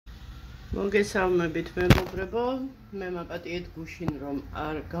მოგესალმებით მეგობრებო, მე მაპატიეთ გუშინ რომ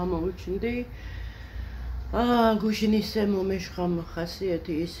არ გამოვიჩნდი. გუშინ ისე მომეშხამ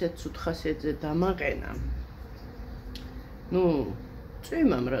ხასიათი, ისე ცუდ ხასიათზე დამაყენა.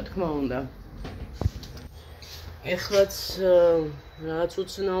 წვიმამ რა თქმა უნდა. ეხლაც რაც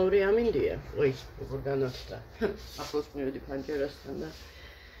უცნაური ამინდია. როგორ განათდა. ახლოს მივედი ფანჯერასთან და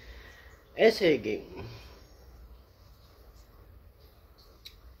ესე იგი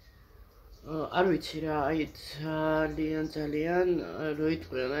არ ვიცი რა, ძალიან რო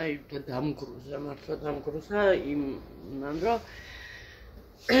იტყვიან, დამგრუზა, მართლა დამგრუზა იმან რომ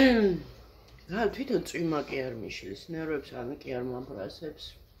თვითონ წვიმა კი არ მიშლის, ნერვებს ან კი არ მომბრაზებს.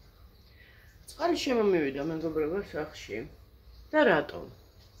 წყალი შემომივიდა მეგობრებო სახლში და რატომ?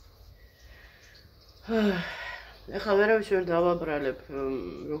 ეხლა ვერავის ვერ დავაბრალებ,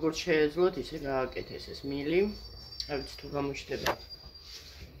 როგორც შეეძლოთ, ისე გააკეთეს ეს მილი. არ ვიცი თუ გამოჩნდება.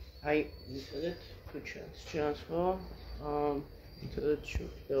 მისადეთ თუ ჩანს ხო?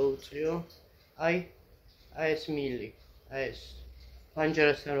 დაუწიო. ეს მილი, ეს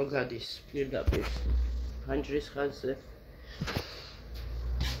ფანჯერასთან რო გადის პირდაპირ ფანჯრის ხაზზე.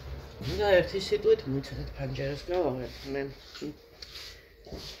 და ერთი სიტყვით მიცადეთ ფანჯერას გავაღებ მე.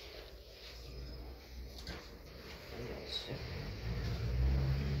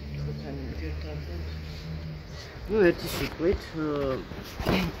 ერთი სიტყვით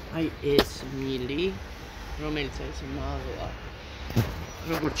ეს მილი, რომელიც ეს მაღლა,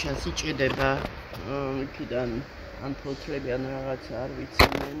 როგორც ჩანს იჭედება იქიდან ან ფოთლები ან რაღაცა არ ვიცი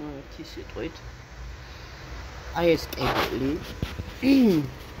მე, ერთი სიტყვით ეს კედელი.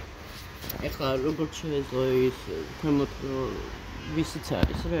 ეხლა როგორც შეეძლო ის ქვემოთ ვისიც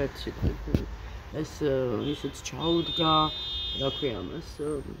არის რა ერთი სიტყვით ეს ვისიც ჩაუდგა, რა ქვია ამას,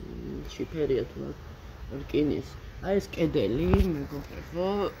 შიფერია თუ რკინის. ეს კედელი მეგობრებო,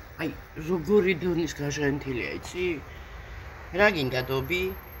 როგორი დონის გაჟღენთილია, იცი? რა გინდა დობი?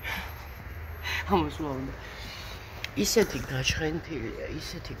 ამას ვამბობ. ისეთი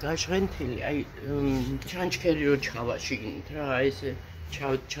გაჟღენთილია, ჩანჩქერი რო ჩავა შიგნით რა, ესე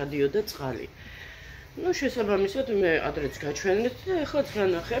ჩადიოდა წყალი. შესაბამისად მე ადრეც გაჩვენეთ და ეხლაც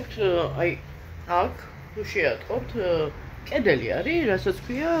განახებთ, აქ თუ შეატყობთ, კედელი არის, რასაც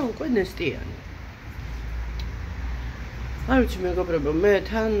ქვია უკვე ნესტიანი. არ ვიცი მეგობრებო, მე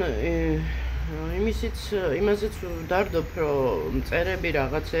თან იმაზეც ვდარდობ, რომ მწერები,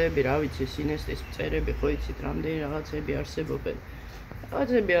 რაღაცეები, რა ვიცი, სინესტის მწერები, ხო იცით, რამდენი რაღაცები არსებობენ.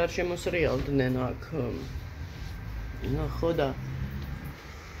 რაღაცები არ შემოსრიალდნენ აქ. ხო და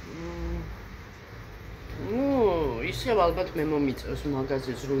ისევ ალბათ მე მომიწევს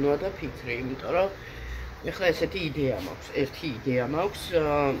მაღაზიას ზრუნვა და ფიქრი, იმიტომ რომ ეხლა ესეთი იდეა მაქვს, ერთი იდეა მაქვს,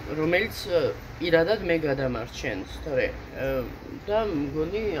 რომელიც პირადად მე გადამარჩენს, თორე და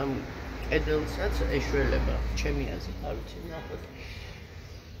მგონი ამ კედელსაც ეშველება, ჩემი აზრით, არ ვიცი, ნახოთ.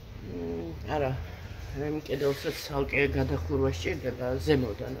 არა, ამ კედელსაც ცალკე გადახურვა სჭირდება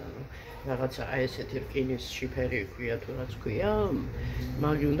ზემოდან, ანუ რაღაცა ესეთი რკინის შიფერი ქვია თუ რაც ქვია,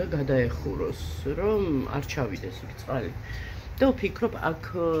 მაგი უნდა გადაეხუროს, რომ არ ჩავიდეს იქ წყალი. და ვფიქრობ, აქ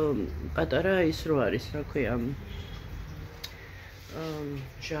პატარა ის რო არის, რა ქვია,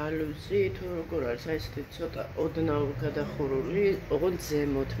 ჟალუზი თუ როგორ არის, ესეთი ცოტა ოდნავ გადახურული, ოღონდ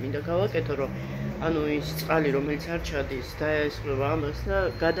ზემოთ მინდა გავაკეთო, რომ ანუ ის წყალი, რომელიც არ ჩადის, დაესხება ამას და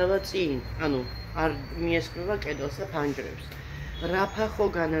გადავა წინ, ანუ არ მიესხება კედელს და ფანჯრებს. რაფა ხო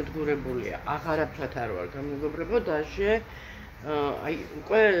განადგურებულია, აღარაფრად არ ვარ გამეგობრებო, დაჟე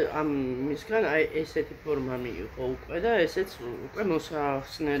უკვე ამისგან ესეთი ფორმა მიიღო უკვე და ესეც უკვე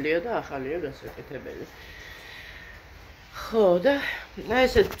მოსახსნელია და ახალია გასაკეთებელი. ხო და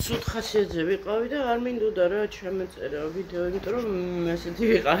ესეთ ცუდ ხასიათზე ვიყავი და არ მინდოდა რა ჩამეწერა ვიდეო, იმიტომ რომ ესეთი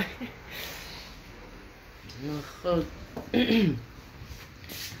ვიყავი. ხო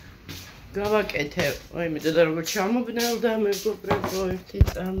გავაკეთე, მე და როგორ ჩამობნელდა მეგობრებო ერთი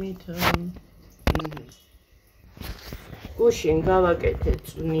წამით. გუშინ გავაკეთე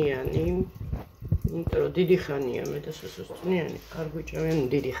წვნიანი, იმიტომ რომ დიდი ხანია მე და სოსოს წვნიანი, არ გვიჭამენ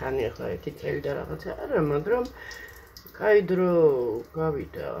დიდი ხანი ახლა ერთი წელი და რაღაცა არა, მაგრამ კაი დრო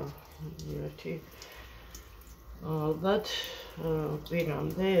გავიდა ერთი ალბათ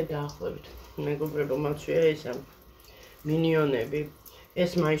კვირამდე დაახლოებით. მეგობრებო მაცვია ისა მინიონები.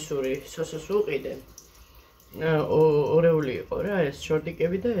 ეს მაისური სოსოს უყიდე. ორეული იყო რა, ეს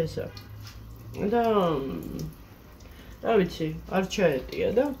შორტიკები და ესა. და რა ვიცი, არ ჩაეტია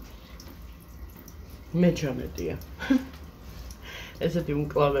და მე ჩამეტია. ესეთი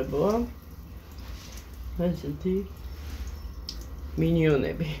მკლავებოა. ესეთი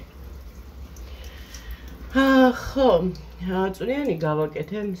მინიონები. ხო, წვნიანი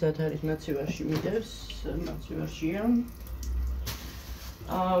გავაკეთე, მზად არის მაცივარში მიდევს, მაცივარშია.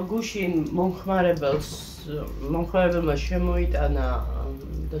 გუშინ მომხმარებელმა შემოიტანა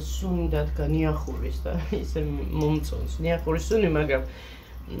და სუნი დადგა ნიახურის და ისე მომწონს ნიახურის სუნი, მაგრამ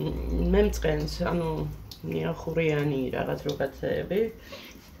მე მწყენს, ნიახურიანი რაღაც რაღაცეები,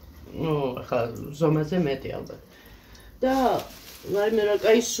 ახლა ზომაზე მეტი ალბათ. და რაიმე რა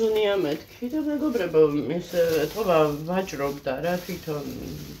კაი სუნია მეთქი და მეგობრებო, ისე ეთქობა ვაჭრობდა რა თვითონ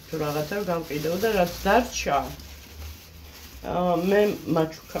თუ რაღაცა გავყიდეო და რაც დარჩა მე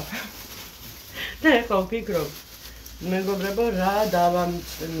მაჩუქა. და ეხლა ვფიქრობ, მეგობრებო, რა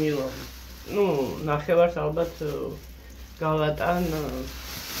დავამწნილო. ნახევარს ალბათ გავატან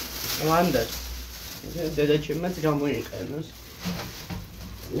ვანდას. დედაჩემაც გამოიყენოს.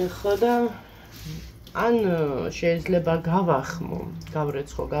 ხო და ან შეიძლება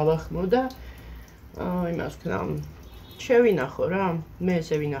გავრეცხო და იმას ვქნა, შევინახო რა, მე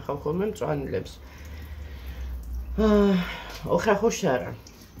ესე ვინახავ ხოლმე მწვანილებს. ოხრახუშ არა.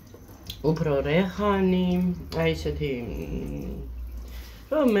 უფრო რეღანი, ისეთი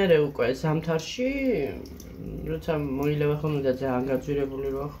მერე უკვე ზამთარში, როცა მოილევა ხოლმე და ძალიან გაძვირებული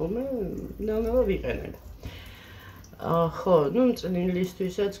როა ხოლმე, ნელ-ნელა ვიყენებ. ხო,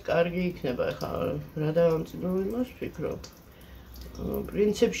 მწნილისთვისაც კარგი იქნება, ახლა რა დავამწნილო იმას ვფიქრობ.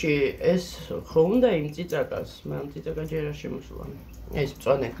 პრინციპში ეს ხო უნდა იმ წიწაკას, მაგრამ წიწაკა ჯერ არ შემოსულა. ეს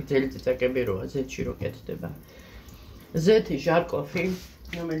მწვანე გრძელი წიწაკები როა ზეთში რო კეთდება. ზეთი ჟარკოფი,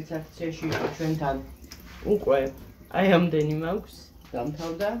 რომელიც აქციაში იყო ჩვენთან, უკვე აი ამდენი მაქვს,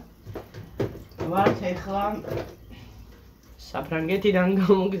 დამთავრდა. ვართ ეხლა საფრანგეთიდან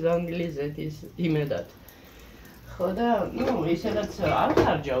გამოგზავნილი ზეთის იმედად. ხო და, ისედაც არ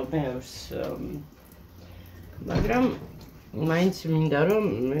ხარჯავ ბევრს, მაგრამ მაინც მინდა რომ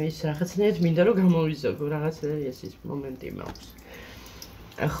ის რაღაცნაირად მინდა რომ გამოვიზოგო, რაღაცა ეს მომენტი მაქვს.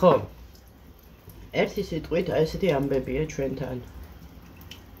 ხო, ერთი სიტყვით ესეთი ამბებია ჩვენთან.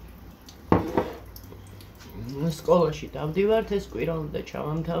 სკოლაში დავდივართ, ეს კვირა უნდა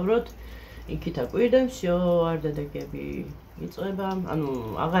ჩავამთავროთ, იქით აკვირდემ, всё, არ დადეგები იწყება,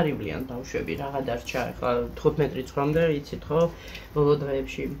 აღარ ივლიან ბავშვები, რაღა დარჩა, ახლა 15 რიცხვამდე იცით ხო, ბოლო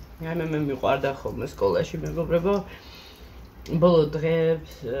დღეებში. მე მიყვარდა ხოლმე სკოლაში, მეგობრებო, ბოლო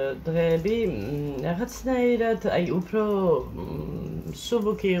დღეები რაღაცნაირად, უფრო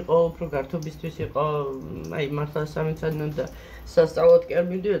სუბუქი იყო, უფრო გართობისთვის იყო, მართლა 3 წუთიდან და სასწავლოდ კი არ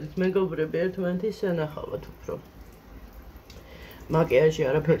მივდივართ, მეგობრები, ერთმანეთის ენახავათ უფრო. მაკიაჟი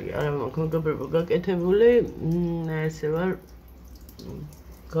არაფერი არ მაქვს, მეგობრებო, გაკეთებული, ესე ვარ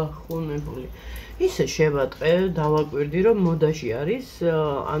გახუნებული. ისე შევატყე, დავაკვირდი, რომ მოდაში არის,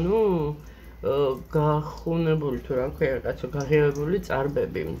 გახუნებული თუ რა ქვია, კაცო, გაღიარებული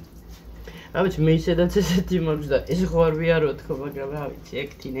წარბები. რა ვიცი, მე ისედაც ესეთი მაქვს და ეს ხო არ ვიარო თქო, მაგრამ რა ვიცი, ეგ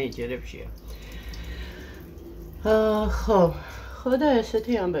თინეიჯერებშია. ხო და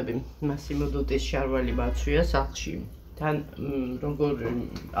ესეთი ამბები. მასიმო დუტის შარვალი ბაცვია სახლში. თან როგორ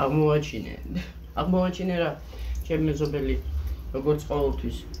აღმოვაჩინე რა, ჩემი მეზობელი როგორც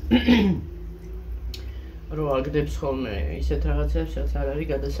ყოველთვის რო აგდებს ხოლმე ისეთ რაღაცებს, რაც არ არის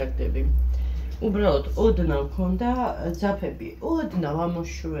გადასაგდები. უბრალოდ ოდნავ მქონდა ძაფები, ოდნავ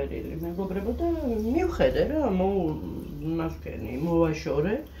ამოშვერილი, მეგობრებო, და მივხედე რა,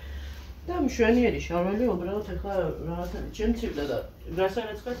 მოვაშორე და მშვენიერი შარვალი უბრალოდ ეხლა რაღაცა ჩემცივდა და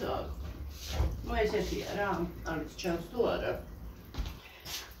გასარაცხად ესეთია რა, არ ვიცი ჩანს თუ არა.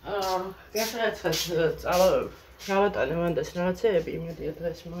 გასარაცხად გავატანე ვანდას რაღაცეები, იმედია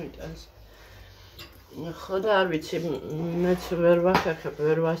დღეს მოიტანს. ხო და არ ვიცი, მეც ვერ ვახერხებ,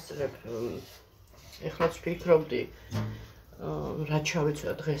 ვერ ვასწრებ. ეხლაც ვფიქრობდი, რა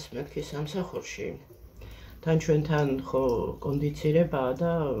ჩავიცვა დღეს მეთქი სამსახურში. თან ჩვენთან ხო კონდიცირებაა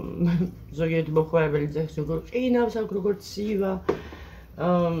და ზოგიერთი მოხმარებელი ძეგს როგორ ყინავს, აქ როგორ ცივა.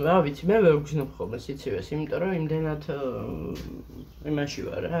 რა ვიცი, მე ვერ ვგზნობ ხოლმე სიცივეს, იმიტომ რომ იმდენად იმაში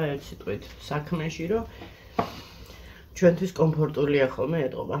ვარ რა, ერთ სიტყვით საქმეში, რომ ჩვენთვის კომფორტულია ხოლმე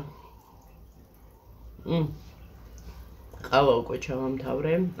ეტყობა. ყავა უკვე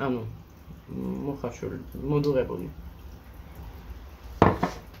ჩავამთავრე, მოხარშული, მოდუღებული.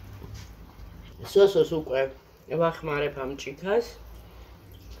 სოსოს უკვე ვახმარებ ამ ჭიქას,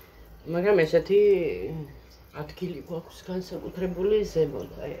 მაგრამ ესეთი ადგილი გვაქვს განსაკუთრებული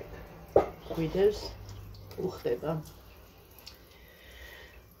ზემოთ, აი აქ ხვიდებს, უხდება.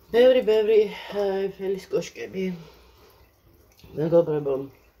 ბევრი ეფელის კოშკები. მეგობრებო,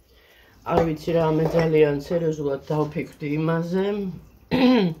 არ ვიცი რა, მე ძალიან სერიოზულად დავფიქრდი იმაზე,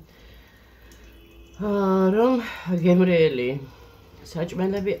 რომ გემრიელი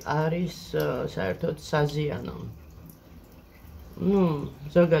საჭმელები არის საერთოდ საზიანო.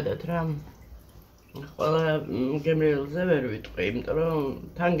 ზოგადად რა ყველა გემრიელზე ვერ ვიტყვი, იმიტომ რომ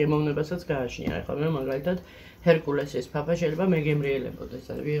თან გემოვნებასაც გააჩნია. ახლა მე მაგალითად ჰერკულესის ფაფა შეიძლება მეგემრიელებოდეს,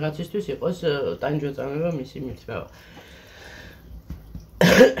 ვიღაცისთვის იყოს ტანჯვაწამება მისი მირთმევა.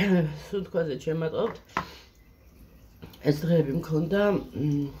 სუნთქვაზე შემატყობთ. ეს დღეები მქონდა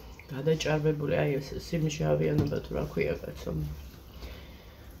გადაჭარბებული, აი ეს სიმშავიანობა თუ რა ქვია კაცო.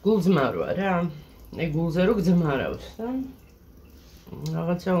 გულძმარვა რა. აი გულზე რო გძმარავს და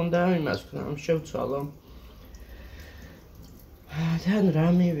რაღაცა უნდა იმას ვქნა, შევცვალო. თან რა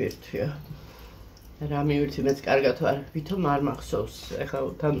მივირთვიო. რა მივირთვი მეც კარგად ვარ, ვითომ არ მახსოვს. ეხლა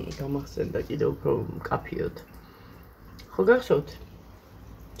თან გამახსენდა კიდე უფრო მკაფიოდ. ხო გახსოვთ?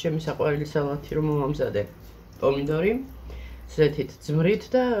 ჩემი საყვარელი სალათი რომ მომამზადე. პომიდორი, ზეთით, ძმრით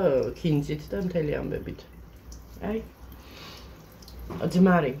და ქინძით და მთელი ამბებით. აი.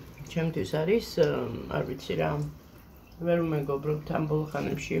 ძმარი ჩემთვის არის, არ ვიცი რა. ვერ ვმეგობრობთ ამ ბოლო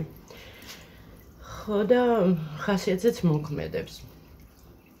ხანებში. ხო და ხასიათზეც მოქმედებს.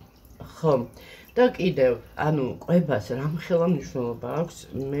 ხო. და კიდევ, ანუ კვებას რამხელა მნიშვნელობა აქვს.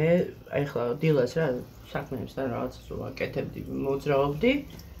 მე ახლა დილას რა საქმეებსთან რაღაცას ვაკეთებდი, მოძრაობდი,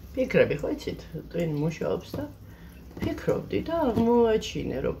 ფიქრები ხო იცით, ტვინი მუშაობს და ფიქრობდი და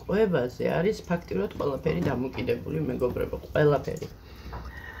აღმოვაჩინე, რომ კვებაზე არის ფაქტიურად ყველაფერი დამოკიდებული, მეგობრებო, ყველაფერი.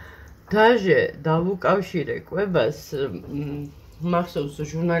 დაჟე დავუკავშირე კვებას, მახსოვს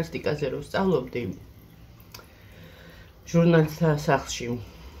ჟურნალისტიკაზე რომ სწავლობდი, ჟურნალისტთა სახლში.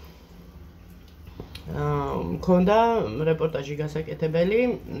 მქონდა რეპორტაჟი გასაკეთებელი,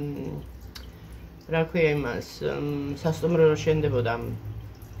 რა ქვია იმას, სასტუმრო რო შენდებოდა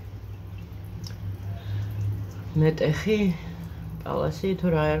მეტეხი, პალასი თუ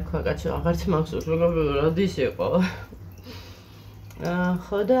რა ერქვა კაცო, აღარც მახსოვს, როდის იყო.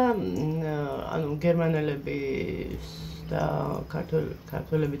 ხო და ანუ გერმანელებიც და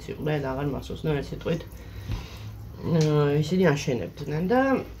ქართველებიც იყვნენ, აღარ მახსოვს, ნუ ეს სიტყვით. ისინი აშენებდნენ და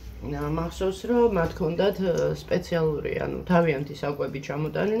მახსოვს რომ მათ ჰქონდათ სპეციალური, ანუ თავიანთი საკვები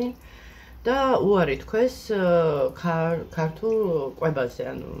ჩამოტანილი და უარი თქვეს ქართულ კვებაზე,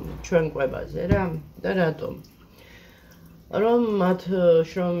 ანუ ჩვენ კვებაზე რა და რატომ? რომ მათ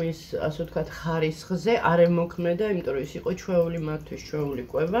შრომის, ასე ვთქვათ, ხარისხზე არ ემოქმედა, იმიტომ რომ ის იყო ჩვეული მათთვის ჩვეული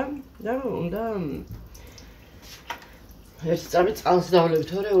კვება და უნდა ერთ წამი წყალს დავლებ,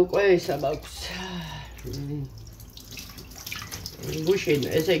 თორე უკვე ისა მაქვს. გუშინ,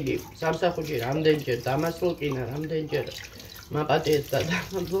 ესე იგი, სამსახურში რამდენჯერ დამასრულკინა, რამდენჯერ მაპატიეთ და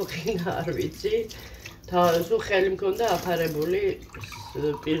დამაბლოკინა, არ ვიცი. სულ ხელი მქონდა აფარებული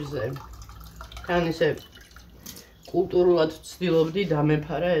პირზე. თან ისე კულტურულად ვცდილობდი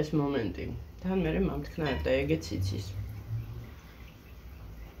დამეფარა ეს მომენტი. თან მერე მომთქნა და ეგეც იცის.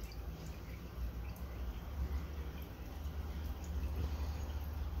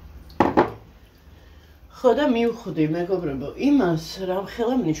 ხო და მივხვდი, მეგობრებო, იმას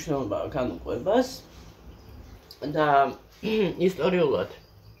რამხელა მნიშვნელობა აქვს ანუ კვებას და ისტორიულად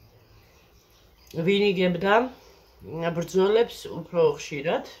ვინ იგებდა ბრძოლებს უფრო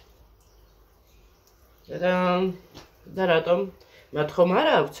ხშირად და რატომ მათ ხომ არ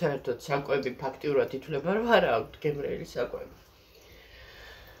აქვთ საერთოდ საკვები, ფაქტიურად ითვლება რომ არ აქვთ გემრიელი საკვები.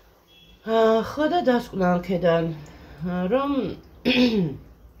 ხო და დასკვნა აქედან რომ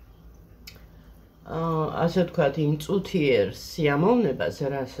ასე ვთქვათ, იმ წუთიერ სიამოვნებას,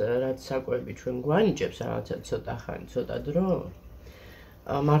 რაც საკვები ჩვენ გვანიჭებს რაღაცა ცოტა ხანი, ცოტა დრო,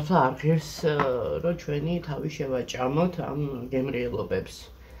 მართლა არ ღირს, რომ ჩვენი თავი შევაჭამოთ ამ გემრიელობებს.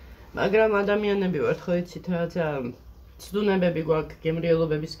 მაგრამ ადამიანები ვართ, ხო იცით, რაღაცა ცდუნებები გვაქვს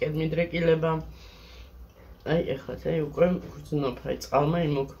გემრიელობებისკენ მიდრეკილება. აი, ეხლაც აი უკვე ვგრძნობ, აი წყალმა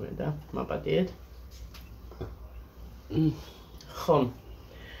იმოქმედა, მაპატიეთ. ხო.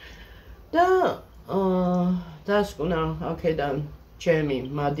 და დასკვნა აქედან ჩემი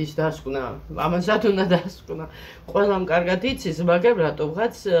მადის დასკვნა, ამასაც უნდა დასკვნა. ყველამ კარგად იცის, მაგრამ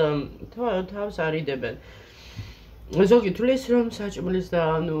რატომღაც თავს არიდებენ. ზოგი თulis რომ საჭმლის და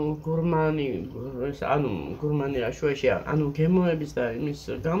ანუ გურმანი რა შუაში, ანუ გემოების და იმის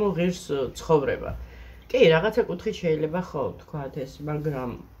გამო ღირს ცხოვრება. კი, რაღაცა კუთხით შეიძლება ხო თქვათ ეს, მაგრამ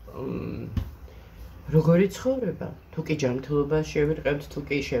როგორი ცხოვრება? თუ კი ჯანმრთელობას შევირყევთ, თუ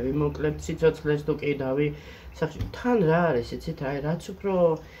კი შევიმოკლებთ სიცოცხლეს, თუ კი თან რა არის, იცით, აი რაც უფრო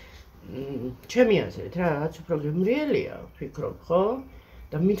ჩემი აზრით რა, რაც უფრო გემრიელია, ვფიქრობ, ხო?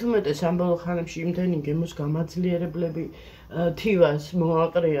 და მით უმეტეს ამ ბოლო ხანებში იმდენი გემოს გამაძლიერებლები თივას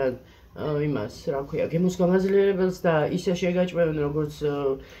მოაყრიან იმას, რა ქვია, გემოს გამაძლიერებელს და ისე შეგაჭმევენ, როგორც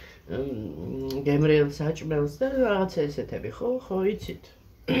გემრიელს აჭმელს და რაღაცა ესეთები, ხო იცით.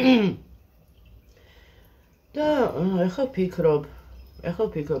 და ეხლა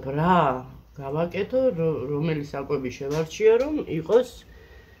ვფიქრობ რა გავაკეთო, რომელი საკვები შევარჩიო, რომ იყოს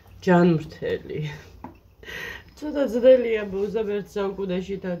ჯანმრთელი. ცოტა ძნელია 21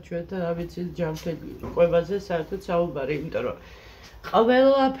 საუკუნეში თან ჩვენთან რა ვიცი ჯანმრთელი კვებაზე საერთოდ საუბარი, იმიტომ რომ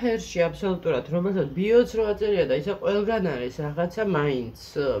ყველაფერში აბსოლუტურად რომელსაც ბიოც რო აწერია და ისა ყველგან არის რაღაცა მაინც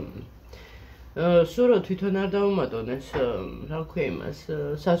სურო თვითონ არ დაუმატონ ეს რა ქვია იმას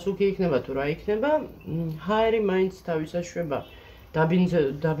სასუქი იქნება თუ რა იქნება ჰაერი მაინც თავისაშვება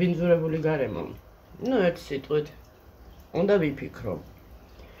დაბინძურებული გარემო. ნუ ერთ სიტყვით უნდა ვიფიქრო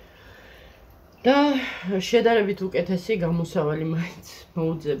და შედარებით უკეთესი გამოსავალი მაინც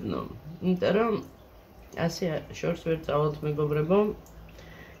მოუძებნო, იმიტომ რომ ასე შორს ვერ წავალთ მეგობრებო,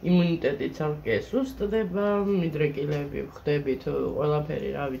 იმუნიტეტი ცალკე სუსტდება, მიდრეკილები ხდებით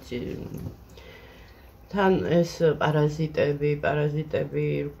ყველაფერი რა ვიცი თან ეს პარაზიტები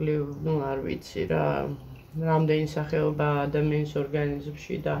ირგვლივ, ნუ არ ვიცი რა რამდენი სახეობა ადამიანის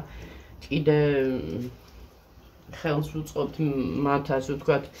ორგანიზმში და კიდე ხელს უწყობთ მათ ასე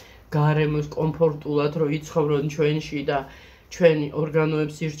ვთქვათ გარემოს კომფორტულად რომ იცხოვრონ ჩვენში და ჩვენი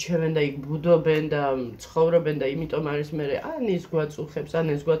ორგანოებს ირჩევენ და იქ ბუდობენ და ცხოვრობენ და იმიტომ არის მე ან ის გვაწუხებს და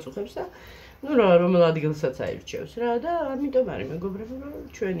ნუ რომელ ადგილსაც აირჩევს რა და ამიტომ არის მეგობრებო რომ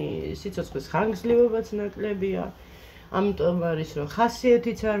ჩვენი სიცოცხლის ხანგრძლივობაც ნაკლებია, ამიტომ არის რომ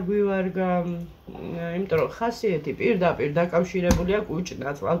ხასიათიც არ გვივარგა, იმიტომ რომ ხასიათი პირდაპირ დაკავშირებულია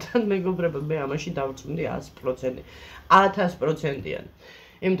კუჭ-ნაწლავთან მეგობრებო, მე ამაში დავწუნდი 100%, 1000%-იან.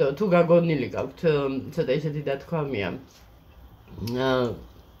 იმიტომ თუ გაგონილი გაქვთ ცოტა ისეთი დათქვამია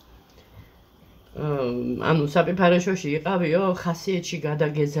ანუ საპიფარაშოში იყავიო, ხასიათში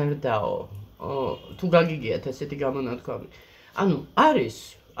გადაგეზარდაო. თუ გაგიგიათ ესეთი გამონათქვამი. ანუ არის,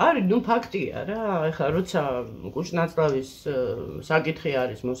 ნუ ფაქტია რა, ეხლა როცა კუჭ-ნაწლავის საკითხი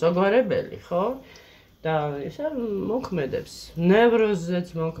არის მოსაგვარებელი, ხო? და ისა მოქმედებს, ნევროზეც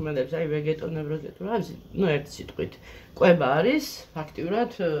მოქმედებს, აი ვეგეტო ნევროზი თუ რა, ნუ ერთ სიტყვით. კვება არის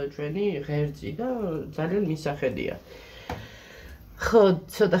ფაქტიურად ჩვენი ღერძი და ძალიან მისახედია. ხო,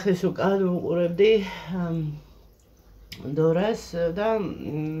 ცოტა ხნის უკან ვუყურებდი დორას და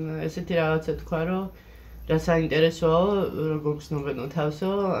ესეთი რაღაცა თქვა, რომ რა საინტერესოა, როგორ გრძნობენო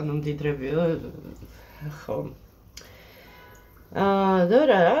თავსო, ანუ მდიდრებიო, ხო.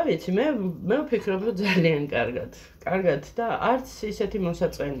 დორა, რა ვიცი, მე ვფიქრობ, რომ ძალიან კარგად და არც ისეთი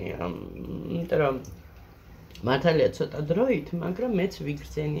მოსაწყენია, იმიტომ რომ მართალია ცოტა დროით, მაგრამ მეც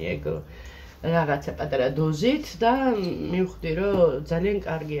ვიგრძენი ეგ რაღაცა პატარა დოზით და მივხვდი, რომ ძალიან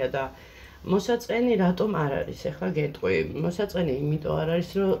კარგია და მოსაწყენი რატომ არ არის, ეხლა გეტყვი, მოსაწყენი იმიტომ არ არის,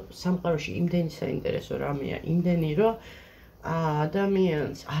 რომ სამყაროში იმდენი საინტერესო რამეა, იმდენი, რომ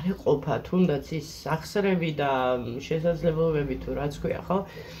ადამიანს არ ეყოფა თუნდაც ის სახსრები და შესაძლებლობები თუ რაც ქვია, ხო?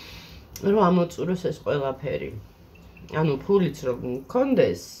 რომ ამოწუროს ეს ყველაფერი. ანუ ფულიც რომ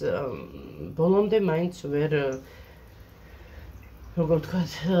მქონდეს, ბოლომდე მაინც ვერ როგორ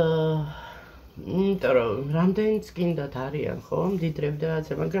ვთქვათ, იმიტომ რომ რამდენიც გინდათ არიან, ხო, მდიდრები და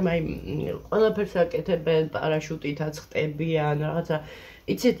რაღაცა, მაგრამ აი ყველაფერს აკეთებენ, პარაშუტით აწყდებიან, რაღაცა.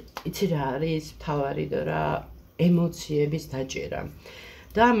 იცი რა არის მთავარი და რა ემოციების დაჭერა.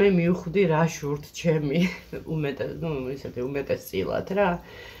 და მე მივხვდი რა შურთ ჩემი უმეტესწილად რა.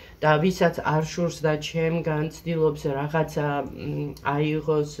 და ვისაც არ შურს და ჩემგან ცდილობს რაღაცა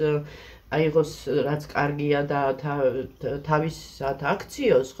აიღოს რაც კარგია და თავისად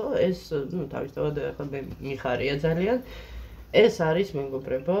აქციოს, ხო? ეს თავისთავად ახლა მე მიხარია ძალიან. ეს არის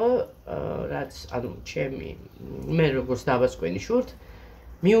მეგობრებო, რაც ანუ მე როგორც დავასკვენი შურთ,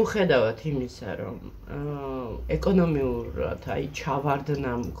 მიუხედავად იმისა, რომ ეკონომიურად აი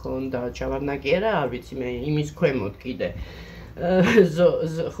ჩავარდნა მქონდა, ჩავარდნა კი არა, არ ვიცი მე იმის ქვემოთ კიდე.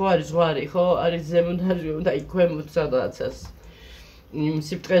 ხო არის ზღვარი, ხო არის ზემოთ და აი ქვემოთ სადღაცას იმ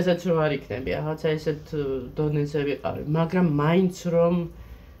სიფტყეზეც რომ არ იქნები, რაღაცა ესეთ დონეზე ვიყავი, მაგრამ მაინც რომ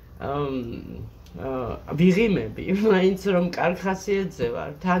ვიღიმები, მაინც რომ კარგ ხასიათზე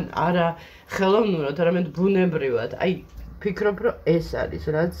ვარ, თან არა ხელოვნურად, არამედ ბუნებრივად, აი ფიქრობ, რომ ეს არის,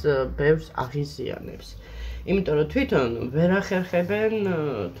 რაც ბევრს აღიზიანებს. იმიტომ რომ თვითონ ვერ ახერხებენ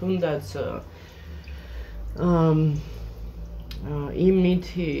თუნდაც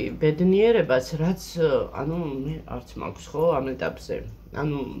იმითი ბედნიერებას, რაც ანუ მე არც მაქვს ხო ამ ეტაპზე.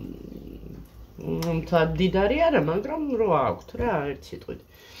 ანუ მთლად მდიდარი არა, მაგრამ რო აქვთ რა ერთ სიტყვით.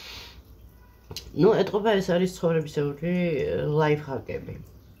 ნუ ეტყობა ეს არის ცხოვრებისეული ლაიფჰაკები.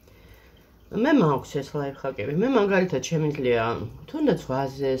 მე მაქვს ეს ლაიფჰაკები. მე მაგალითად შემიძლია თუნდაც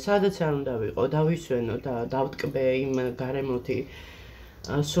ზღვაზე, სადაც არ უნდა ვიყო, დავისვენო და დავტკბე იმ გარემოთი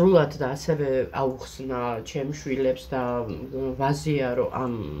სრულად და ასევე აუხსნა ჩემ შვილებს და ვაზიარო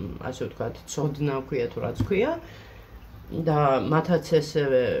ამ ასე ვთქვათ ცოდნა ქვია თუ რაც ქვია და მათაც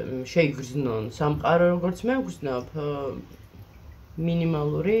ესევე შეიგრძნონ სამყარო როგორც მე ვგრძნობ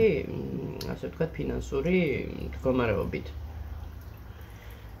მინიმალური ასე ვთქვათ ფინანსური მდგომარეობით.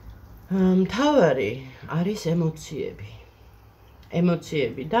 მთავარი არის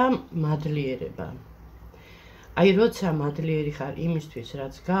ემოციები და მადლიერება. აი როცა მადლიერი ხარ იმისთვის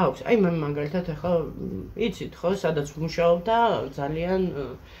რაც გააქვს, აი მე მაგალითად ახლა იცით ხო, სადაც ვმუშაობ და ძალიან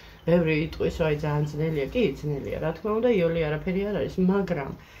ბევრი იტყვის, აი ძალიან ძნელია, კი ძნელია, რა თქმა უნდა, იოლი არაფერი არ არის,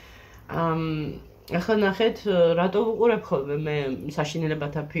 მაგრამ ახლა ნახეთ, რატო ვუყურებ ხოლმე მე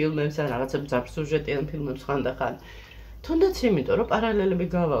საშინელებათა ფილმებს ან რაღაცა ძაფსუჟეტიან ფილმებს ხანდახან. თუნდაც იმიტომ, რომ პარალელები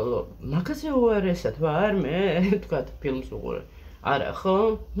გავალო, მაგაზე უარესად ვარ მე, თქვათ ფილმს ვუყურებ. არა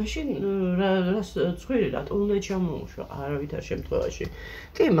ხო? მაშინ რას ცხვირი რატო უნდა ჩამოუშვა? არავითარ შემთხვევაში.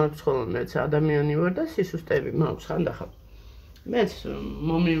 კი, მაქვს ხოლმე ადამიანი ვარ და სისუსტეები მაქვს ხანდახან. მეც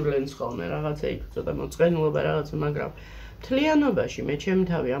მომივლენს ხოლმე რაღაცა იქ ცოტა მოწყენილობა რაღაცა, მაგრამ მთლიანობაში მე ჩემი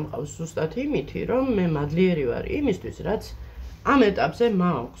თავი ამყავს ზუსტად იმითი, რომ მე მადლიერი ვარ იმისთვის, რაც ამ ეტაპზე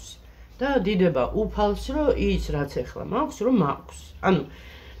მაქვს და დიდება უფალს, რომ ის რაც ახლა მაქვს, რომ მაქვს. ანუ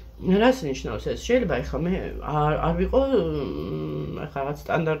რას ნიშნავს ეს? შეიძლება ახლა მე არ ვიყო ახლა რაღაც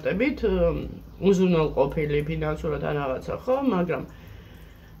სტანდარტებით უზრუნველყოფილი ფინანსურად ან რაღაცა, ხო? მაგრამ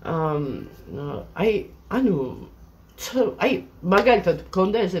აი მაგალითად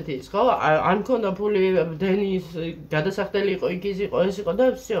მქონდა ესეთი ის, ხო? არ მქონდა ფული, დენის გადასახდელი იყო, იქ ის იყო, ეს იყო და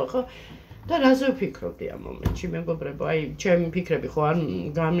всё, ხო? და რაზე ვფიქრობდი ამ მომენტში, მეგობრებო? აი ჩემი ფიქრები ხო არ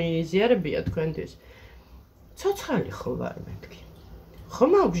გამიზიარებია თქვენთვის. ცოცხალი ხო ვარ მეთქი. ხო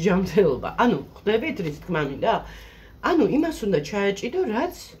მაქვს ჯანმრთელობა, ანუ ხვდებით რის თქმა მინდა? ანუ იმას უნდა ჩაეჭიდო,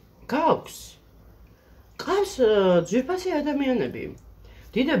 რაც გაქვს. ყავს ძვირფასი ადამიანები.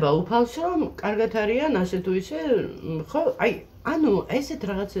 დიდება უფალს რომ კარგად არიან ასე თუ ისე, ხო? აი, ანუ ესეთ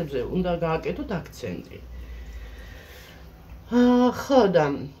რაღაცებზე უნდა გააკეთოთ აქცენტი. ხო და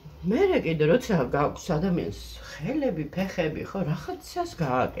მერე კიდე როცა გაქვს ადამიანს ხელები, ფეხები, ხო, რაღაცას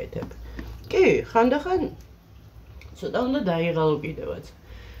გააკეთებ. კი, ხანდახან ცოტა უნდა დაიღალო კიდევაც.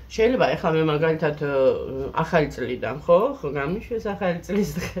 შეიძლება ეხლა მე მაგალითად ახალი წლიდან, ხო გამიშვეს ახალი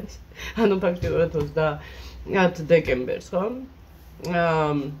წლის დღეს. ანუ ფაქტიურად 30 დეკემბერს, ხო?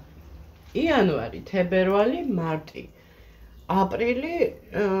 იანვარი, თებერვალი, მარტი, აპრილი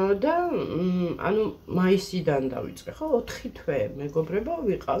და ანუ მაისიდან დავიწყე, ხო? 4 თვე მეგობრებო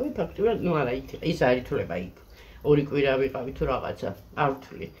ვიყავი ფაქტიურად, ну არა, ის არ ითვლება იქ. 2 კვირა ვიყავი თუ რაღაცა, არ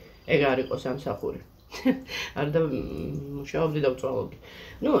ვთვლი. ეგ არ იყო სამსახური. არ და მუშაობდი და ვწვალობდი.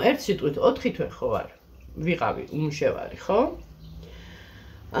 ну, ერთ სიტყვით 4 თვე ხო არ ვიყავი უმშევარი, ხო?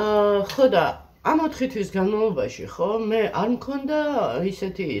 ხო და ამ 4 თვის განმავლობაში, ხო, მე არ მქონდა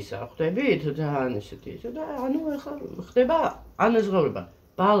ისეთი ისა, ხვდებით? ძალიან ისეთი ისა და ანუ ახლა ხდება ანაზღაურება,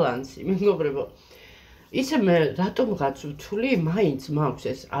 ბალანსი, მეგობრებო. ისე მე რატომღაც ვთვლი, მაინც მაქვს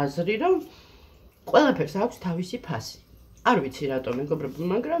ეს აზრი, რომ ყველაფერს აქვს თავისი ფასი. არ ვიცი რატომ, მეგობრებო,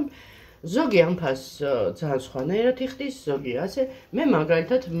 მაგრამ ზოგი ამ ფასს ძალიან სხვანაირად იხდის, ზოგი ასე. მე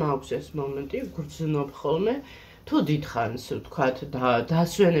მაგალითად მაქვს ეს მომენტი, ვგრძნობ ხოლმე, თუ დიდხანს ვთქვათ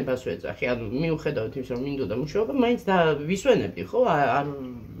დასვენებას ვეძახი, ანუ მიუხედავად იმისა, რომ მინდოდა მუშაობა, მაინც ვისვენებდი, ხო? არ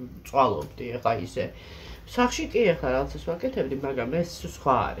წვალობდი ახლა ისე. სახლში კი ახლა რაღაცას ვაკეთებდი, მაგრამ ეს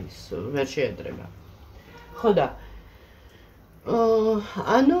სხვა არის, ვერ შეედრება. ხო და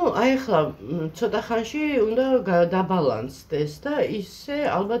ანუ აი ახლა ცოტა ხანში უნდა დაბალანსდეს და ისე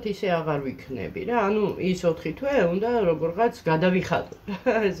ალბათ ისე აღარ ვიქნები რა. ანუ ის 4 თვე უნდა როგორღაც გადავიხადო.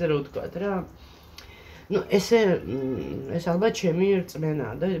 ესე რო ვთქვათ რა. ну ეს ალბათ ჩემი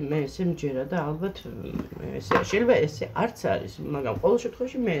რწმენაა და მე ესე მჯერა და ალბათ ესე შეიძლება ესე არც არის, მაგრამ ყოველ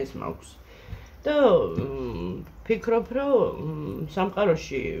შემთხვევაში მე ეს მაქვს. და ფიქრობ, რომ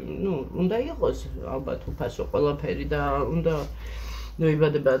სამყაროში, ну, უნდა იყოს ალბათ უფასო ყველაფერი და უნდა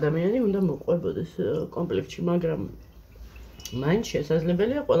იბადება ადამიანი, უნდა მოყვებოდეს კომპლექტში, მაგრამ მაინც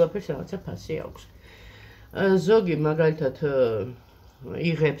შესაძლებელია ყველაფერს რაღაცა ფასი აქვს. ზოგი მაგალითად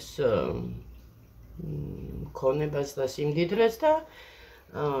იღებს ქონებას და სიმდიდრეს და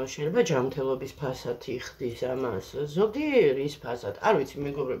შეიძლება ჯანმრთელობის ფასად იხდის ამას. ზოგი რის ფასად? არ ვიცი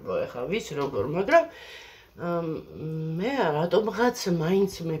მეგობრებო, ახლა ვის როგორ, მაგრამ მე რატომღაც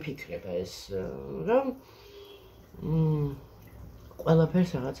მაინც მეფიქრება ეს, რომ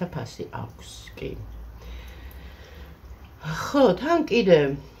ყველაფერს რაღაცა ფასი აქვს, კი. ხო, თან კიდე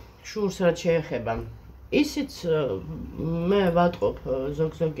შურს რაც შეეხება, ისიც მე ვატყობ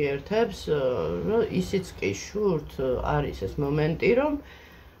ზოგ-ზოგიერთებს, რომ ისიც კი შურთ არის ეს მომენტი, რომ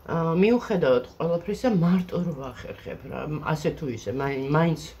მიუხედავად ყველაფრისა მარტო რო ვახერხებ რა, ასე თუ ისე,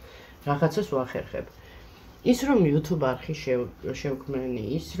 მაინც რაღაცას ვახერხებ. ის რომ YouTube არხი შევქმნი,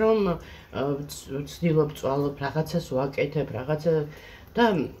 ის რომ ვცდილობ წვალობ, რაღაცას ვაკეთებ, რაღაცა და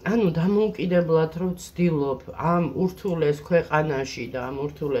ანუ დამოუკიდებლად რო ვცდილობ ამ ურთულეს ქვეყანაში და ამ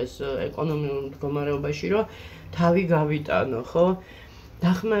ურთულეს ეკონომიურ მდგომარეობაში რომ თავი გავიტანო, ხო?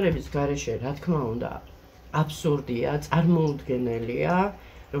 დახმარების გარეშე, რა თქმა უნდა, აბსურდია, წარმოუდგენელია,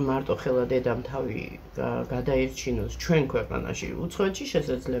 რომ მარტო ხელა დედამ თავი გადაირჩინოს ჩვენ ქვეყანაში. უცხოეთში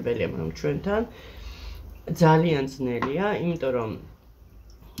შესაძლებელია, მაგრამ ჩვენთან ძალიან ძნელია, იმიტომ რომ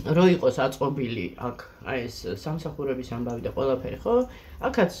რო იყოს აწყობილი აქ აი ეს სამსახურების ამბავი და ყველაფერი, ხო?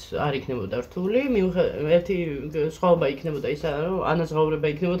 აქაც არ იქნებოდა რთული, ერთი სხვაობა იქნებოდა ისა, რომ ანაზღაურება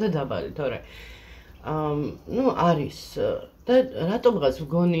იქნებოდა დაბალი, თორე ну არის და რატომღაც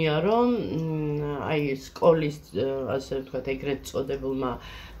მგონია რომ აი სკოლის ასე ვთქვათ ეგრეთ წოდებულმა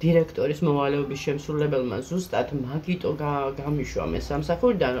დირექტორის მოვალეობის შემსრულებელმა ზუსტად მაგიტო გამიშვა მე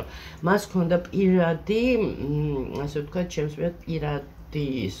სამსახურიდან რომ მას ჰქონდა პირადი ასე ვთქვათ ჩემს მიერ პირადი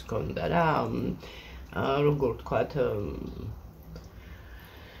ის ჰქონდა რა როგორ ვთქვათ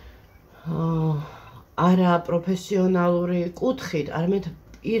არა პროფესიონალური კუთხით არამედ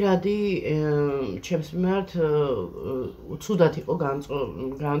პირადი ჩემს მიმართ უცუდად იყო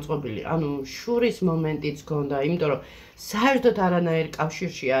განწყობილი. ანუ შურის მომენტიც ჰქონდა, იმიტომ რომ საერთოდ არანაირ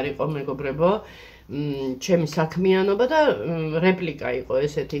კავშირში არ იყო მეგობრებო, ჩემი საქმიანობა და რეპლიკა იყო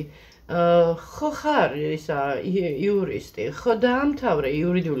ესეთი. ხო ხარ ისა იურისტი, ხო დაამთავრე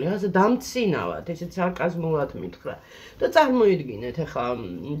იურიდიული ხაზა დამცინავად, ესეც სარკაზმულად მითხრა. და წარმოიდგინეთ ახლა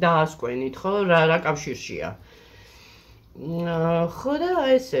დაასკვენით, ხო, რა კავშირშია. ხო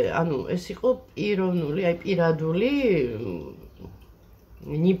და ესე, ანუ ეს იყო პიროვნული, აი პირადული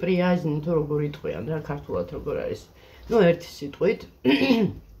ნიპრიაზნი თუ როგორ იტყვიან რა ქართულად როგორ არის. ნუ ერთი სიტყვით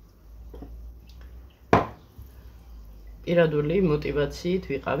პირადული мотивაციით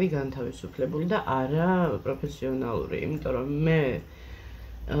ვიყავი განთავისუფლებული და არა პროფესიონალური, იმიტომ რომ მე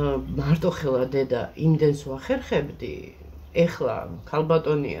მარტო ხელა დედა იმდენს ვახერხებდი, ეხლა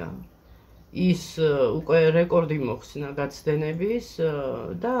ქალბატონია ის უკვე რეკორდი მოხსნა გაცდენების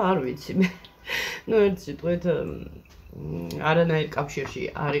და არ ვიცი მე. ნუ ერთი სიტყვით არანაირ კავშირში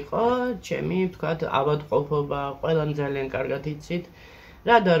არ იყო ჩემი, ვთქვათ, ავადმყოფობა, ყველამ ძალიან კარგად იცით.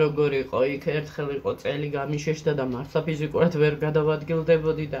 რა და როგორ იყო იქ ერთხელ იყო წელი გამიშეშდა და მართლა ფიზიკურად ვერ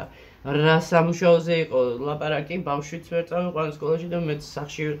გადავადგილდებოდი და რა სამუშაოზე იყო ლაპარაკი, ბავშვიც ვერ წავიყვანე სკოლაში და მეც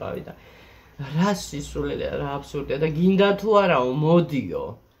სახში ვიყავი და რა სისულელია, რა აბსურდია და გინდა თუ არაო მოდიო.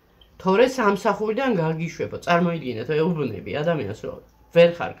 თორე სამსახურიდან გაგიშვებო, წარმოიდგინეთ, ეუბნები ადამიანს, რომ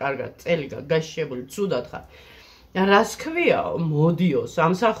ვერ ხარ კარგად წელი გაშიშებული, ცუდად ხარ. რას ქვიაო, მოდიო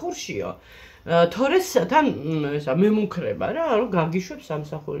სამსახურშიო. თორე თან ესა მემუქრება რა, რომ გაგიშვებ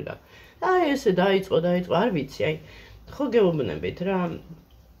სამსახურიდან. და ესე დაიწყო, არ ვიცი, აი, ხო გეუბნებით რა,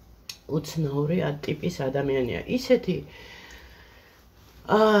 უცნაური ტიპის ადამიანია. ისეთი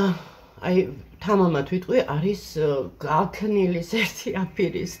აი თამამად ვიტყვი არის გაქნილის ერთი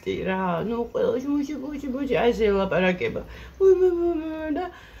აფირისტი რა. ნუ ყველა ბუჯი აი ესე ლაპარაკება. და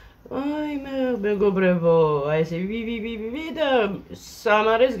აი მეგობრებო, აი ესე ვი და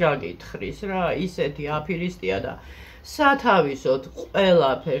სამარეს გაგითხრის რა, ისეთი აფირისტია და სათავისოდ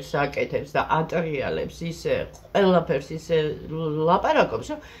ყველაფერს აკეთებს და ატრიალებს ისე ყველაფერს ისე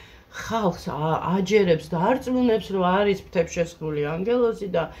ლაპარაკობს, რომ ხალხს აჯერებს და არწმუნებს, რომ არის ფრთებშესხმული ანგელოზი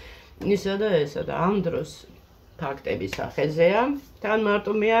და ისა და ესა და ამ დროს ფაქტები სახეზეა. თან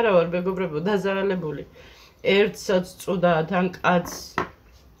მარტო მე არა ვარ მეგობრებო დაზარალებული. ერთსაც წუდა თან კაცს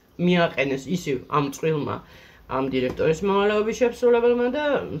მიაყენეს ისევ ამ წვილმა ამ დირექტორის მოვალეობის შემსრულებელმა და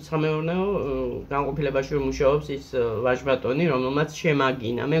სამეურნეო განყოფილებაში მუშაობს ის ვაჟბატონი, რომელმაც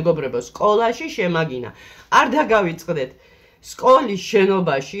შემაგინა. მეგობრებო, სკოლაში შემაგინა. არ დაგავიწყდეთ. სკოლის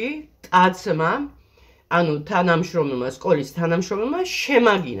შენობაში კაცმა ანუ თანამშრომელმა, სკოლის თანამშრომელმა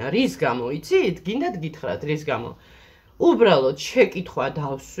შემაგინა. რის გამო, იცით? გინდათ გითხრათ, რის გამო? უბრალოდ შეკითხვა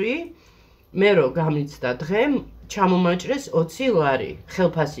დავსვი, მე რო გამიცდა დღე, ჩამომაჭრეს 20 ლარი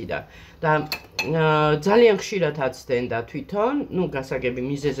ხელფასიდან და ძალიან ხშირად აცდენდა თვითონ, ნუ გასაგები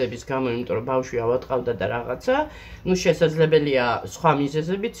მიზეზების გამო, იმიტომ რომ ბავშვი ავატყავდა და რაღაცა, ნუ შესაძლებელია სხვა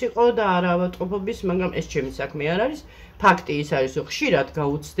მიზეზებიც იყო და არა ავატყოფობის, მაგრამ ეს ჩემი საქმე არ არის. ფაქტი ის არის, რომ ხშირად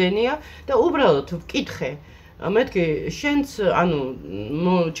გაუცდენია და უბრალოდ ვკითხე, მეთქი შენც ანუ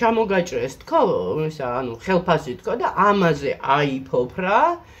ჩამოგაჭრეს თქო, ისა ანუ ხელფასი თქო და ამაზე აიფოფრა,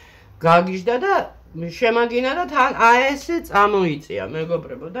 გაგიჟდა და შემაგინა და თან ესე წამოიწია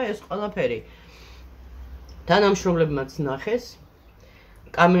მეგობრებო და ეს ყველაფერი თანამშრომლებმაც ნახეს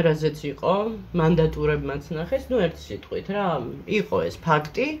კამერაზეც იყო, მანდატურებმაც ნახეს, ნუ ერთი სიტყვით რა, იყო ეს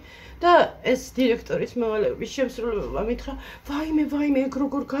ფაქტი და ეს დირექტორის მოვალეობის შემსრულებელმა მითხრა, ვაიმე, ეგ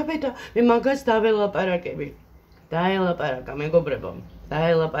როგორ გაბედა, მე მაგას დაველაპარაკები. დაელაპარაკა, მეგობრებო,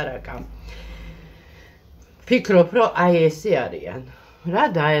 დაელაპარაკა. ფიქრობ, რომ აი ესე არიან. რა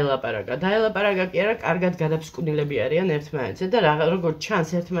დაელაპარაკა კი არა, კარგად გადაფსკვნილები არიან ერთმანეთზე და როგორც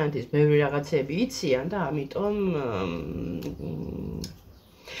ჩანს ერთმანეთის ბევრი რაღაცები იციან და ამიტომ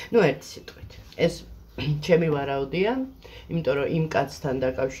ნუ ერთი სიტყვით. ეს ჩემი ვარაუდია, იმიტომ რომ იმ კაცთან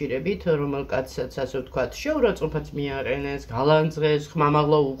დაკავშირებით, რომელ კაცსაც ასე ვთქვათ, შეურაცხყოფაც მიაყენეს, გალანძღეს,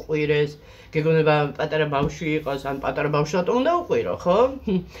 ხმამაღლა უყვირეს, გეგონება პატარა ბავშვი იყოს, ან პატარა ბავშვს რატომ უნდა უყვირო, ხო?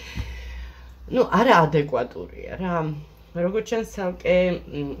 ნუ არა ადეკვატურია რა. როგორც ჩანს, ცალკე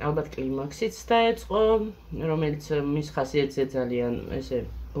ალბათ კლიმაქსიც დაეწყო, რომელიც მის ხასიათზე ძალიან ესე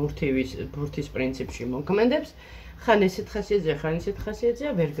ბურთის პრინციპში მოქმედებს. ხან ესეთ ხასიათზეა, ხან ესეთ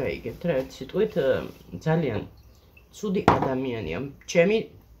ხასიათზეა, ვერ გაიგებთ რა, ერთი სიტყვით ძალიან ცუდი ადამიანია. ჩემი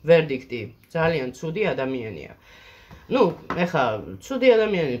ვერდიქტი, ძალიან ცუდი ადამიანია. ნუ, ეხლა ცუდი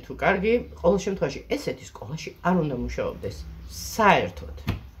ადამიანი თუ კარგი, ყოველ შემთხვევაში ესეთი სკოლაში არ უნდა მუშაობდეს. საერთოდ.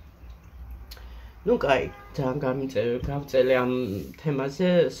 ნუ კაი, ძალიან გავწელე ამ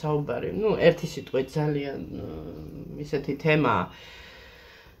თემაზე საუბარი. ნუ ერთი სიტყვით ძალიან ისეთი თემაა.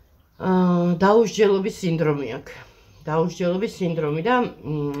 დაუსჯელობის სინდრომი აქვს. დაუსჯელობის სინდრომი და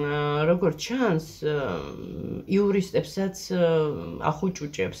როგორც ჩანს, იურისტებსაც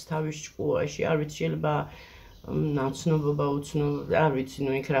ახუჭუჭებს თავის ჭკუაში, არ ვიცი, შეიძლება ნაცნობობა, უცნობობა, არ ვიცი,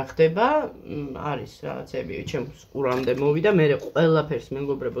 ნუ იქ რა ხდება, არის რაღაცები, ჩემს ყურამდე მოვიდა, მე ყველაფერს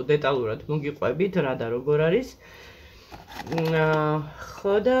მეგობრებო დეტალურად მოგიყვებით, რა და როგორ არის.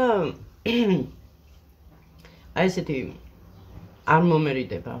 ხო და აი ესეთი არ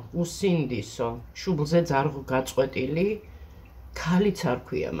მომერიდება, უსინდისო, შუბლზე ძარღო გაწყვეტილი, ქალიც არ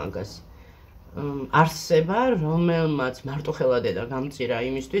ქვია მაგას. არსება, რომელმაც მარტოხელა დედა გამწირა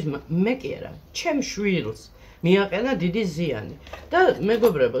იმისთვის, მე კი არა, ჩემ შვილს მიაყენა დიდი ზიანი. და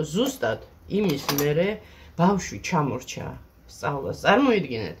მეგობრებო, ზუსტად იმის მერე ბავშვი ჩამორჩა სწავლას.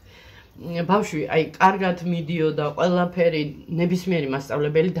 წარმოიდგინეთ, ბავშვი აი კარგად მიდიოდა ყველაფერი, ნებისმიერი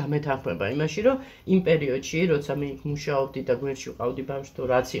მასწავლებელი დამეთანხმება იმაში, რომ იმ პერიოდში, როცა მე იქ მუშაობდი და გვერდში ვყავდი ბავშვს,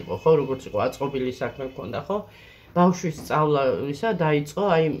 თუ რაც იყო, ხო, როგორც იყო აწყობილი საქმე მქონდა, ხო? ბავშვის სწავლა ისა დაიწყო,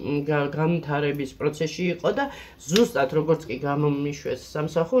 აი განვითარების პროცესში იყო და ზუსტად როგორც კი გამომიშვეს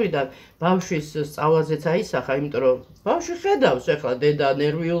სამსახურიდან, ბავშვის სწავლაზეც აისახა, იმიტომ რომ ბავშვი ხედავს ახლა დედა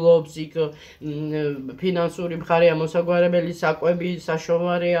ნერვიულობს, იქ ფინანსური მხარეა, მოსაგვარებელი საკვები,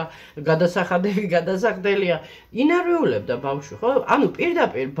 საშოვარია, გადასახადელია, ინერვიულებდა ბავშვი, ხო? ანუ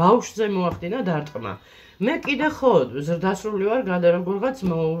პირდაპირ ბავშვზე მოახდინა დარტყმა. მე კიდე ხო დასრული ვარ როგორღაც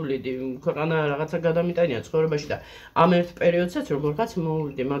მოუვლიდი, ქვეყანა რაღაცა გადამიტანია ცხოვრებაში და ამ ერთ პერიოდსაც როგორღაც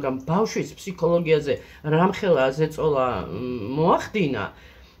მოუვლიდი, მაგრამ ბავშვის ფსიქოლოგიაზე რამხელა ზეწოლა მოახდინა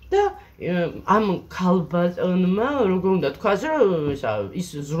და ამ ქალბატონმა როგორ უნდა თქვას, რომ ის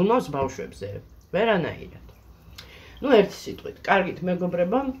ზრუნავს ბავშვებზე, ვერანაირად. ნუ ერთი სიტყვით, კარგით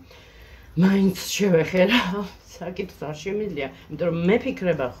მეგობრებო, მაინც შევეხერა. საკითხს არ შემიძლია, იმიტომ რომ მე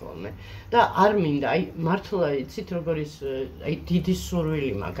ფიქრება ხოლმე და არ მინდა, აი მართლა იცით როგორ ის აი დიდი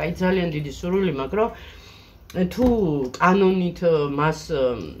სურვილი მაქვს, აი ძალიან დიდი სურვილი მაქვს, რომ თუ კანონით მას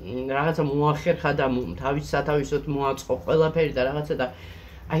რაღაცა მოახერხა და თავის სათავისოდ მოაწყო ყველაფერი და რაღაცა და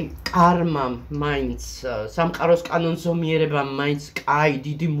აი კარმამ მაინც სამყაროს კანონზომიერებამ მაინც კაი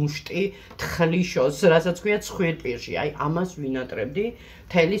დიდი მუშტი თხლიშოს, რასაც ქვია ცხვირპირში, აი ამას ვინატრებდი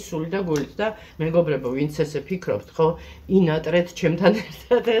მთელი სული და გულით და მეგობრებო, ვინც ესე ფიქრობთ, ხო, ინატრეთ ჩემთან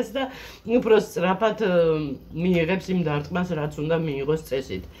ერთად ეს და უფრო სწრაფად მიიღებს იმ დარტყმას, რაც უნდა მიიღოს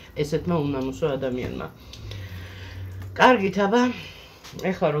წესით ესეთმა უნამუსო ადამიანმა. კარგით, აბა,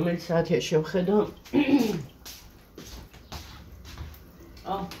 ეხლა რომელი საათია შევხედო?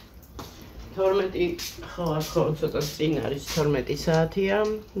 12 ხო, ცოტა წინ არის 12 საათია.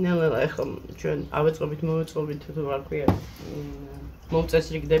 ნელა ეხლა ჩვენ ავეწყობით, მოვეწყობით თუ რა ქვია,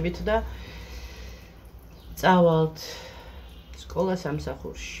 მოვწესრიგდებით და წავალთ სკოლა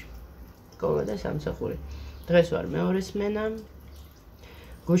სამსახურში. სკოლა და სამსახური. დღეს ვარ მეორე სმენა.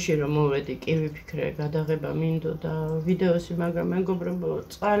 გუში რომ მოვედი, კი ვიფიქრე, გადაღება მინდოდა ვიდეოსი, მაგრამ მეგობრებო,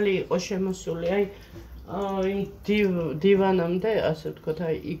 წყალი იყო შემოსული, აი იმ დივანამდე, ასე ვთქვათ,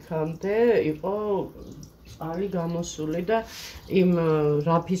 აი იქამდე იყო წყალი გამოსული და იმ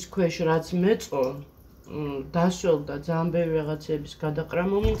რაფის ქვეშ რაც მეწყო, დასველდა ძალიან ბევრი რაღაცების გადაყრა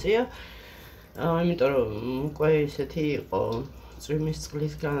მომიწია, იმიტომ რომ უკვე ისეთი იყო წვიმის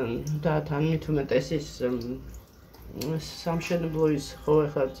წყლისგან და თან მით უმეტეს ის სამშენებლოის ხო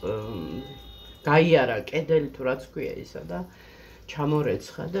ეხლა გაიარა კედელი თუ რაც ქვია ისა და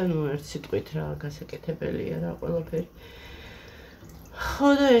ჩამორეცხა და ნუ ერთ სიტყვით რა გასაკეთებელია რა ყველაფერი. ხო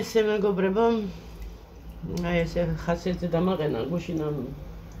და ესე მეგობრებო, აი ესე ხასიათზე დამაყენა გუშინ ამ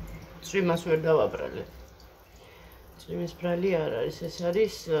წვიმას ვერ დავაბრალე. წვიმის ბრალი არ არის, ეს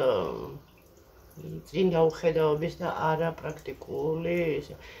არის წინ დაუხედაობის და არა პრაქტიკული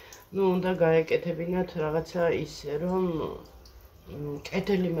ისე. ნუ უნდა გაეკეთებინათ რაღაცა ისე რომ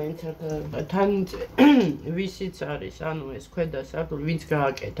კეთილი მაინც არ თან ვისიც არის, ანუ ეს ქვედა სართული, ვინც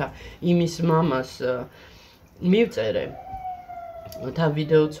გააკეთა, იმის მამას მივწერე და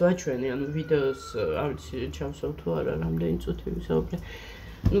ვიდეოც ვაჩვენე, ანუ ვიდეოს არ ვიცი ჩავსვავ თუ არა, რამდენი წუთი ვისაუბრე.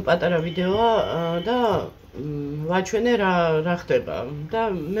 ნუ პატარა ვიდეოა და ვაჩვენე რა ხდება და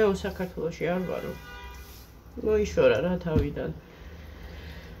მე საქართველოში არ ვარო. მოიშორა რა თავიდან.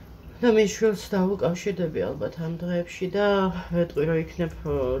 და მე შვილს დავუკავშირდები ალბათ ამ დღეებში და ვეტყვი რომ იქნებ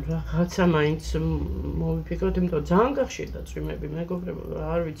რაღაცა მაინც მოვიფიქროთ, იმიტომ ძალიან გახშირდა წვიმები, მეგობრებო,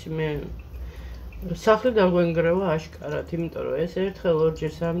 არ ვიცი მე სახლი დაგვენგრევა აშკარად, იმიტომ რომ ეს ერთხელ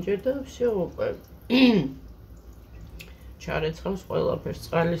ორჯერ სამჯერ და всё უკვე ჩარეცხავს ყველაფერს,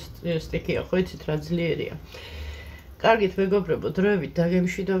 წყალის სტიქია, ხო იცით რა ძლიერია. კარგით მეგობრებო, დროებით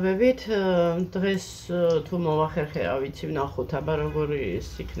დაგემშვიდობებით. დღეს თუ მოვახერხე, რა ვიცი, ვნახოთ აბა როგორი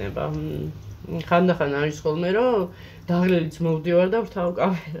იქნება. ხანდახან არის ხოლმე რომ დაღლილიც მოვდივარ და ვრთავ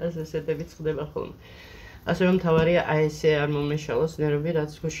კამერას, ესეთებიც ხდება ხოლმე. ასე რომ თავარია აი ესე არ მომეშალოს ნერვები,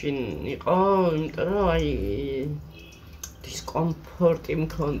 რაც გუშინ იყო, იმიტომ რომ აი დისკომფორტი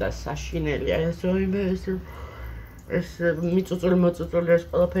მქონდა საშინელი, აი ეს როიმე ეს მიწუწული მოწუწული ეს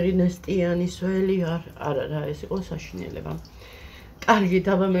ყველაფერი ნესტიანი სველი არა რა ეს იყო საშინელება. კარგით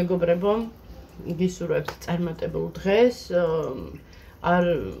აბა მეგობრებო, გისურვებთ წარმატებულ დღეს. არ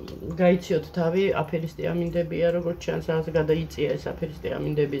გაიციოთ თავი, აფერისტი ამინდებია, როგორც ჩანს, რაღაც გადაიწია ეს აფერისტი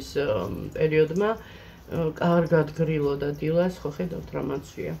ამინდების პერიოდმა. კარგად გრილო და დილას, ხო ხედავთ რა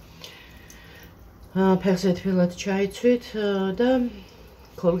მაცვია. ფეხზე თბილად ჩაიცვით და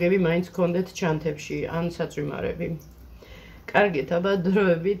ქოლგები მაინც გქონდეთ ჩანთებში ან საწვიმარები. კარგით, აბა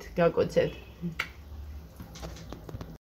დროებით გაკოცეთ.